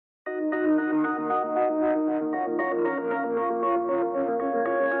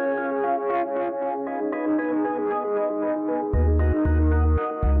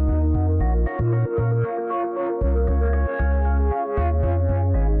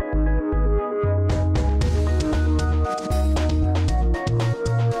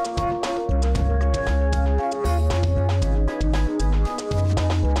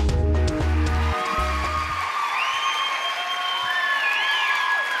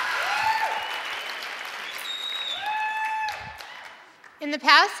In the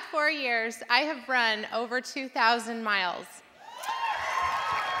past 4 years, I have run over 2,000 miles.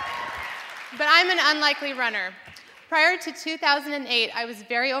 But I'm an unlikely runner. Prior to 2008, I was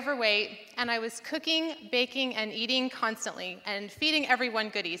very overweight, and I was cooking, baking, and eating constantly, and feeding everyone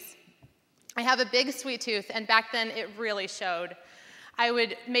goodies. I have a big sweet tooth, and back then it really showed. I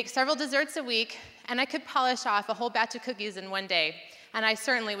would make several desserts a week, and I could polish off a whole batch of cookies in one day, and I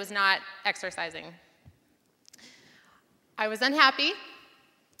certainly was not exercising. I was unhappy,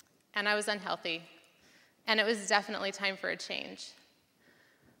 and I was unhealthy, and it was definitely time for a change.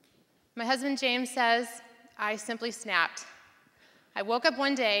 My husband James says, I simply snapped. I woke up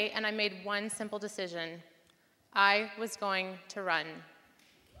one day, and I made one simple decision. I was going to run.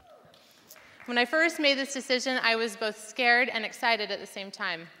 When I first made this decision, I was both scared and excited at the same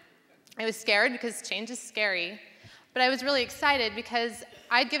time. I was scared because change is scary, but I was really excited because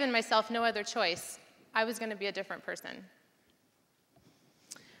I'd given myself no other choice. I was going to be a different person.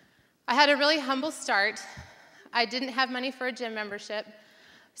 I had a really humble start. I didn't have money for a gym membership,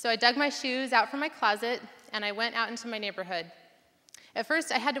 so I dug my shoes out from my closet, and I went out into my neighborhood. At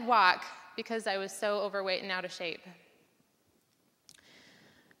first, I had to walk because I was so overweight and out of shape.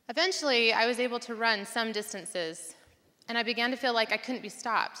 Eventually, I was able to run some distances, and I began to feel like I couldn't be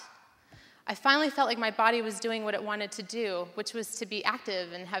stopped. I finally felt like my body was doing what it wanted to do, which was to be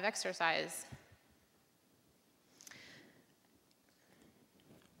active and have exercise.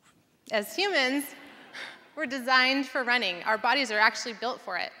 As humans, we're designed for running. Our bodies are actually built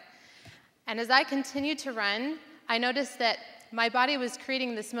for it. And as I continued to run, I noticed that my body was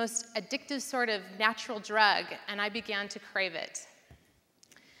creating this most addictive sort of natural drug, and I began to crave it.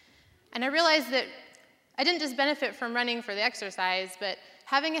 And I realized that I didn't just benefit from running for the exercise, but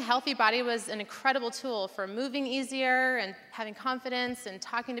having a healthy body was an incredible tool for moving easier and having confidence and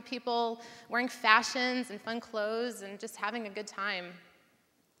talking to people, wearing fashions and fun clothes, and just having a good time.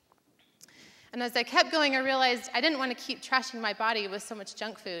 And as I kept going, I realized I didn't want to keep trashing my body with so much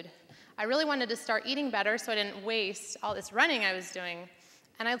junk food. I really wanted to start eating better so I didn't waste all this running I was doing.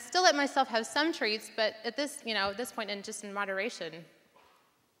 And I'd still let myself have some treats, but at this point, just in moderation.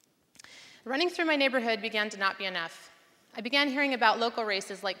 Running through my neighborhood began to not be enough. I began hearing about local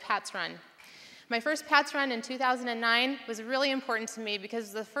races like Pat's Run. My first Pat's Run in 2009 was really important to me because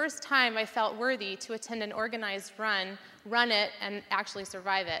it was the first time I felt worthy to attend an organized run it, and actually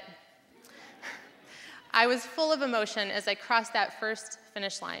survive it. I was full of emotion as I crossed that first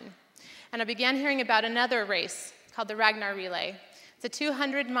finish line. And I began hearing about another race called the Ragnar Relay. It's a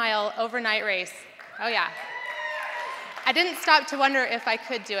 200-mile overnight race. Oh, yeah. I didn't stop to wonder if I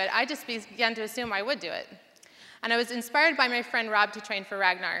could do it. I just began to assume I would do it. And I was inspired by my friend Rob to train for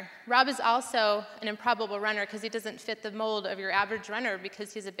Ragnar. Rob is also an improbable runner because he doesn't fit the mold of your average runner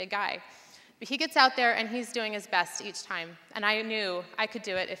because he's a big guy. But he gets out there and he's doing his best each time. And I knew I could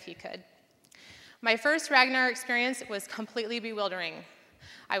do it if he could. My first Ragnar experience was completely bewildering.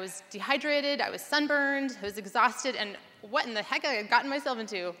 I was dehydrated, I was sunburned, I was exhausted, and what in the heck I had gotten myself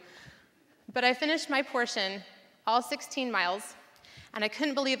into? But I finished my portion, all 16 miles, and I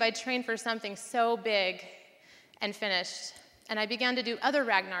couldn't believe I'd trained for something so big and finished. And I began to do other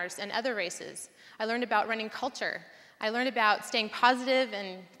Ragnars and other races. I learned about running culture. I learned about staying positive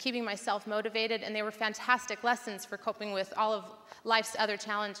and keeping myself motivated, and they were fantastic lessons for coping with all of life's other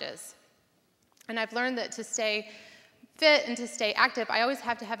challenges. And I've learned that to stay fit and to stay active, I always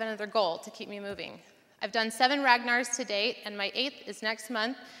have to have another goal to keep me moving. I've done 7 Ragnars to date, and my 8th is next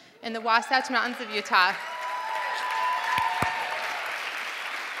month in the Wasatch Mountains of Utah.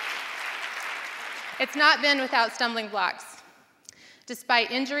 It's not been without stumbling blocks. Despite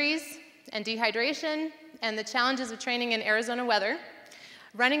injuries and dehydration and the challenges of training in Arizona weather,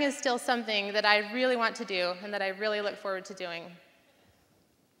 running is still something that I really want to do and that I really look forward to doing.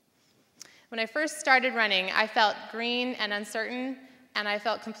 When I first started running, I felt green and uncertain, and I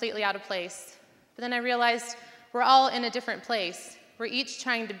felt completely out of place. But then I realized we're all in a different place. We're each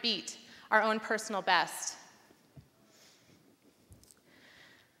trying to beat our own personal best.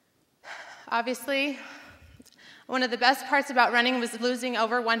 Obviously, one of the best parts about running was losing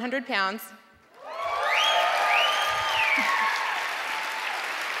over 100 pounds.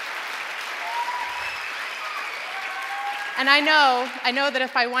 And I know that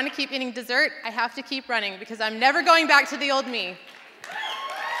if I want to keep eating dessert, I have to keep running because I'm never going back to the old me.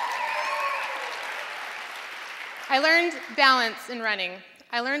 I learned balance in running.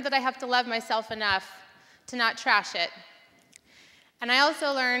 I learned that I have to love myself enough to not trash it. And I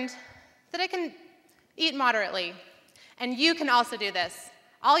also learned that I can eat moderately. And you can also do this.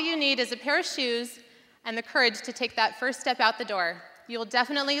 All you need is a pair of shoes and the courage to take that first step out the door. You'll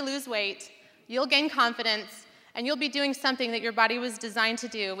definitely lose weight, you'll gain confidence, and you'll be doing something that your body was designed to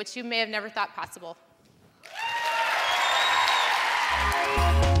do, which you may have never thought possible.